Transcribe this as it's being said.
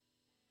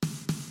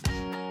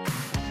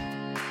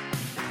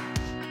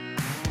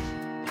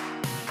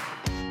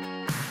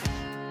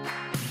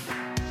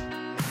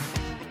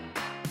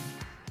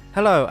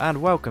Hello and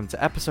welcome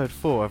to episode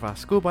 4 of our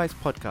School Bites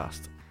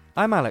podcast.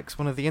 I'm Alex,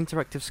 one of the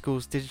Interactive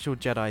Schools Digital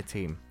Jedi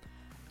team.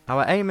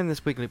 Our aim in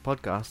this weekly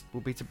podcast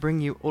will be to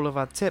bring you all of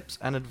our tips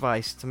and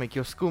advice to make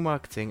your school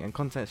marketing and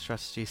content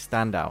strategy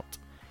stand out.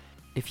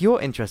 If you're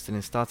interested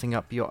in starting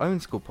up your own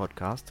school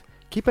podcast,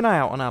 keep an eye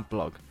out on our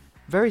blog.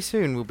 Very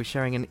soon we'll be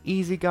sharing an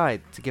easy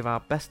guide to give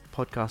our best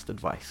podcast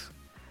advice.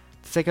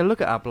 To take a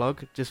look at our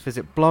blog, just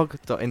visit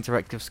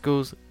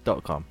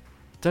blog.interactiveschools.com.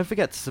 Don't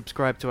forget to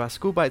subscribe to our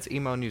School Bites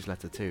email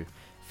newsletter too,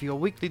 for your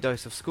weekly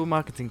dose of school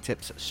marketing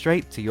tips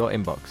straight to your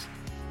inbox.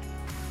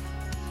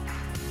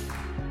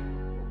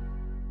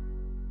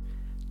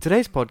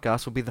 Today's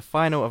podcast will be the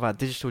final of our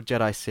Digital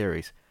Jedi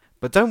series,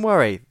 but don't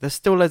worry, there's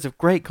still loads of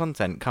great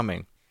content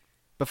coming.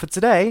 But for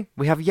today,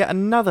 we have yet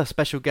another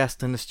special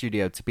guest in the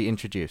studio to be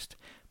introduced.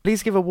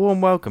 Please give a warm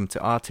welcome to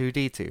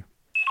R2D2.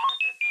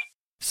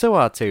 So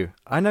R2,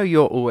 I know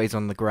you're always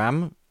on the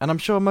gram, and I'm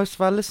sure most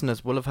of our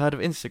listeners will have heard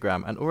of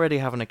Instagram and already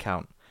have an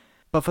account.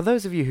 But for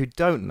those of you who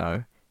don't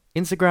know,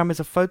 Instagram is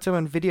a photo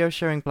and video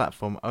sharing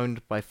platform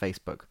owned by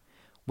Facebook.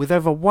 With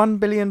over 1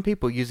 billion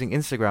people using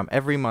Instagram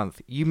every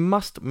month, you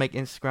must make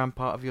Instagram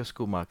part of your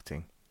school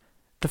marketing.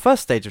 The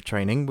first stage of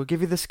training will give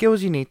you the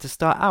skills you need to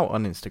start out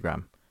on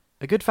Instagram.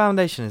 A good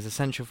foundation is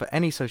essential for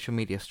any social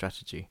media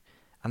strategy,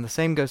 and the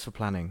same goes for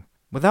planning.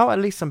 Without at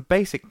least some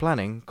basic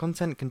planning,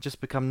 content can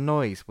just become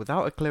noise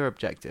without a clear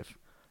objective.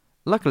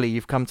 Luckily,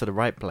 you've come to the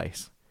right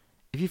place.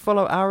 If you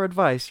follow our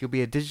advice, you'll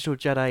be a digital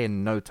Jedi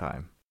in no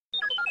time.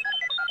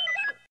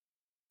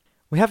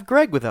 We have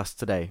Greg with us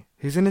today,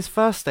 who's in his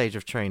first stage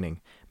of training,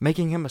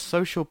 making him a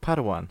social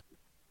Padawan.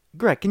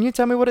 Greg, can you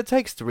tell me what it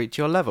takes to reach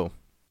your level?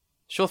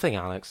 Sure thing,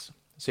 Alex.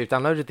 So you've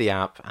downloaded the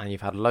app and you've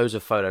had loads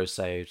of photos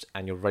saved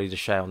and you're ready to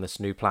share on this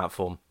new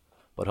platform.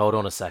 But hold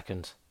on a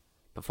second.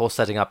 Before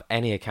setting up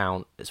any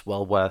account, it's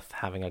well worth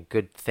having a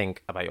good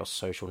think about your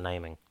social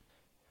naming.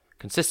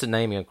 Consistent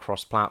naming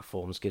across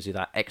platforms gives you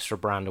that extra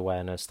brand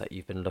awareness that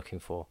you've been looking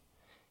for,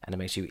 and it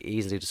makes you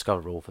easily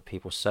discoverable for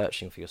people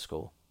searching for your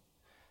school.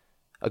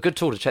 A good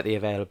tool to check the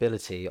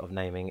availability of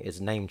naming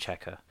is Name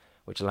Checker,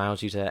 which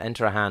allows you to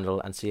enter a handle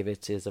and see if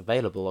it is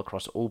available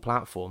across all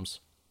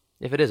platforms.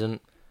 If it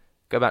isn't,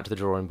 go back to the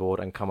drawing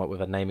board and come up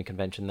with a naming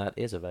convention that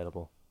is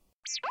available.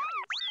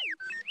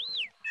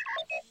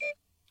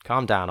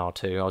 Calm down,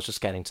 R2, I was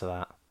just getting to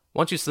that.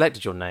 Once you've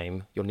selected your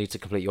name, you'll need to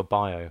complete your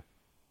bio.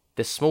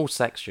 This small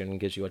section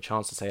gives you a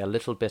chance to say a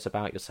little bit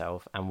about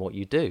yourself and what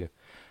you do.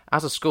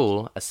 As a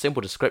school, a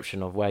simple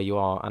description of where you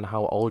are and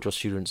how old your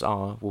students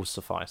are will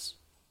suffice.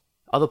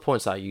 Other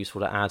points that are useful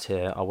to add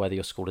here are whether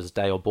your school is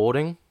day or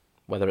boarding,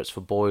 whether it's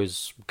for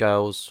boys,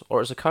 girls, or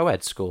it's a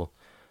co-ed school.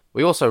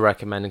 We also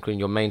recommend including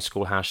your main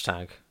school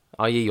hashtag,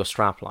 i.e. your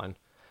strapline,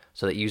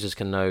 so that users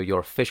can know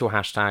your official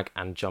hashtag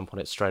and jump on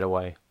it straight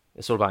away.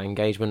 It's all about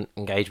engagement.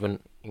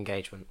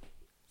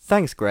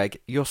 Thanks,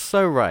 Greg. You're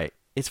so right.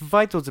 It's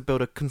vital to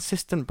build a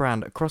consistent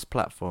brand across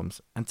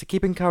platforms and to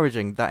keep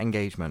encouraging that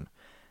engagement.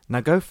 Now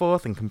go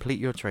forth and complete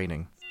your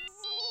training.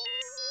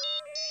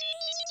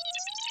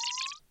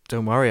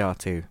 Don't worry,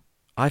 R2.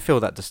 I feel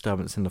that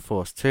disturbance in the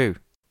force too.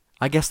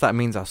 I guess that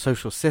means our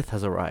social Sith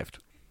has arrived.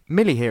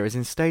 Millie here is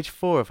in stage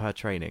 4 of her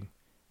training.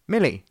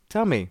 Millie,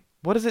 tell me,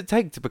 what does it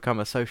take to become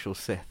a social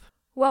Sith?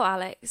 Well,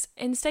 Alex,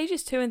 in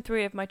stages 2 and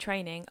 3 of my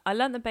training, I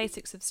learnt the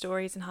basics of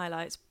stories and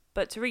highlights,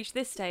 but to reach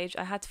this stage,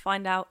 I had to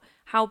find out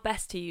how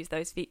best to use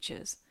those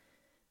features.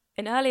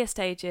 In earlier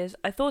stages,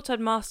 I thought I'd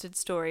mastered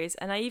stories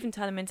and I even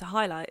turned them into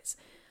highlights,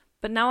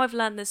 but now I've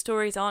learnt that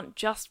stories aren't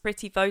just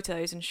pretty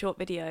photos and short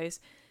videos.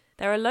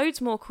 There are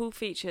loads more cool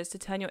features to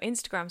turn your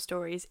Instagram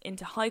stories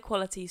into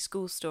high-quality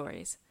school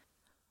stories.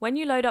 When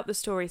you load up the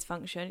stories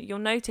function, you'll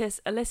notice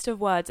a list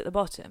of words at the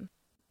bottom.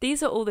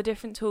 These are all the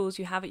different tools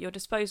you have at your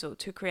disposal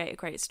to create a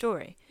great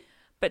story.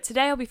 But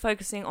today I'll be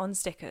focusing on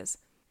stickers.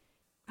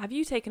 Have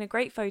you taken a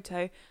great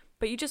photo,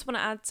 but you just want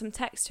to add some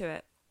text to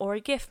it, or a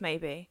GIF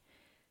maybe?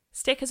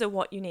 Stickers are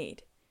what you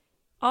need.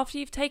 After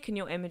you've taken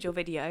your image or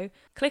video,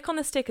 click on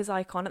the stickers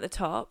icon at the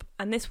top,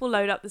 and this will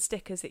load up the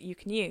stickers that you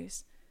can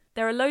use.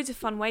 There are loads of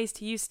fun ways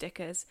to use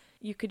stickers.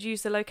 You could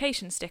use the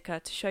location sticker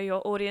to show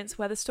your audience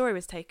where the story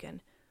was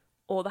taken,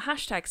 or the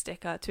hashtag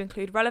sticker to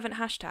include relevant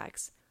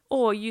hashtags.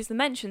 Or use the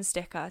mention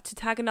sticker to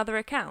tag another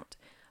account,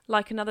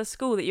 like another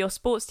school that your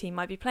sports team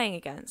might be playing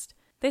against.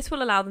 This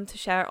will allow them to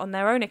share it on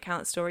their own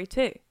account story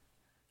too.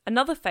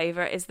 Another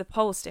favourite is the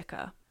poll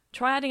sticker.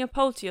 Try adding a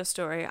poll to your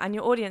story and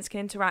your audience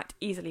can interact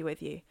easily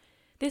with you.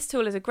 This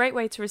tool is a great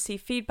way to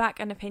receive feedback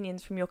and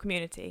opinions from your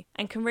community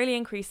and can really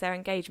increase their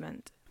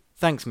engagement.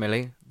 Thanks,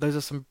 Millie. Those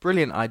are some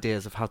brilliant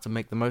ideas of how to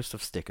make the most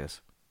of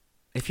stickers.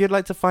 If you'd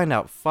like to find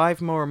out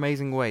 5 more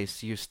amazing ways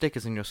to use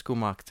stickers in your school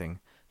marketing,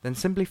 then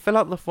simply fill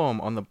out the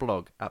form on the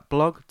blog at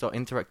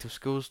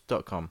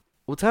blog.interactiveschools.com.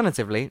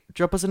 Alternatively,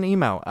 drop us an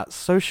email at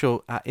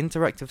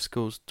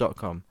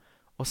social@interactiveschools.com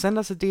or send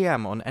us a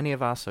DM on any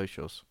of our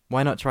socials.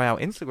 Why not try out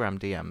Instagram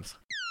DMs?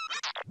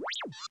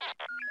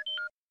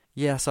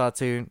 Yes,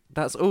 R2,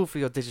 that's all for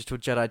your Digital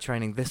Jedi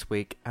training this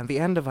week and the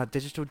end of our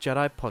Digital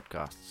Jedi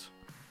podcasts.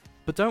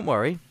 But don't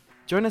worry,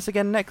 Join us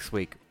again next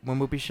week when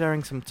we'll be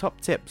sharing some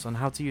top tips on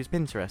how to use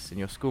Pinterest in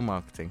your school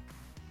marketing.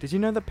 Did you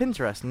know that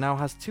Pinterest now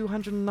has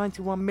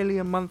 291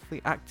 million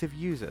monthly active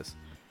users?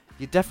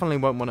 You definitely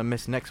won't want to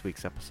miss next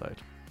week's episode.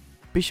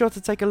 Be sure to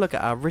take a look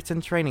at our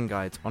written training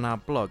guides on our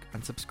blog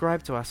and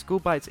subscribe to our School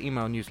Bites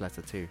email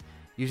newsletter too,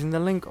 using the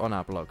link on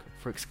our blog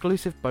for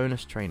exclusive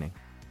bonus training.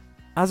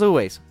 As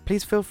always,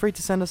 please feel free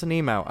to send us an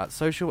email at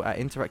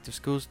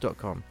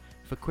social@interactiveschools.com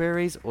for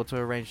queries or to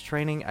arrange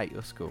training at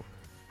your school.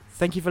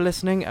 Thank you for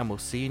listening, and we'll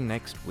see you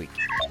next week.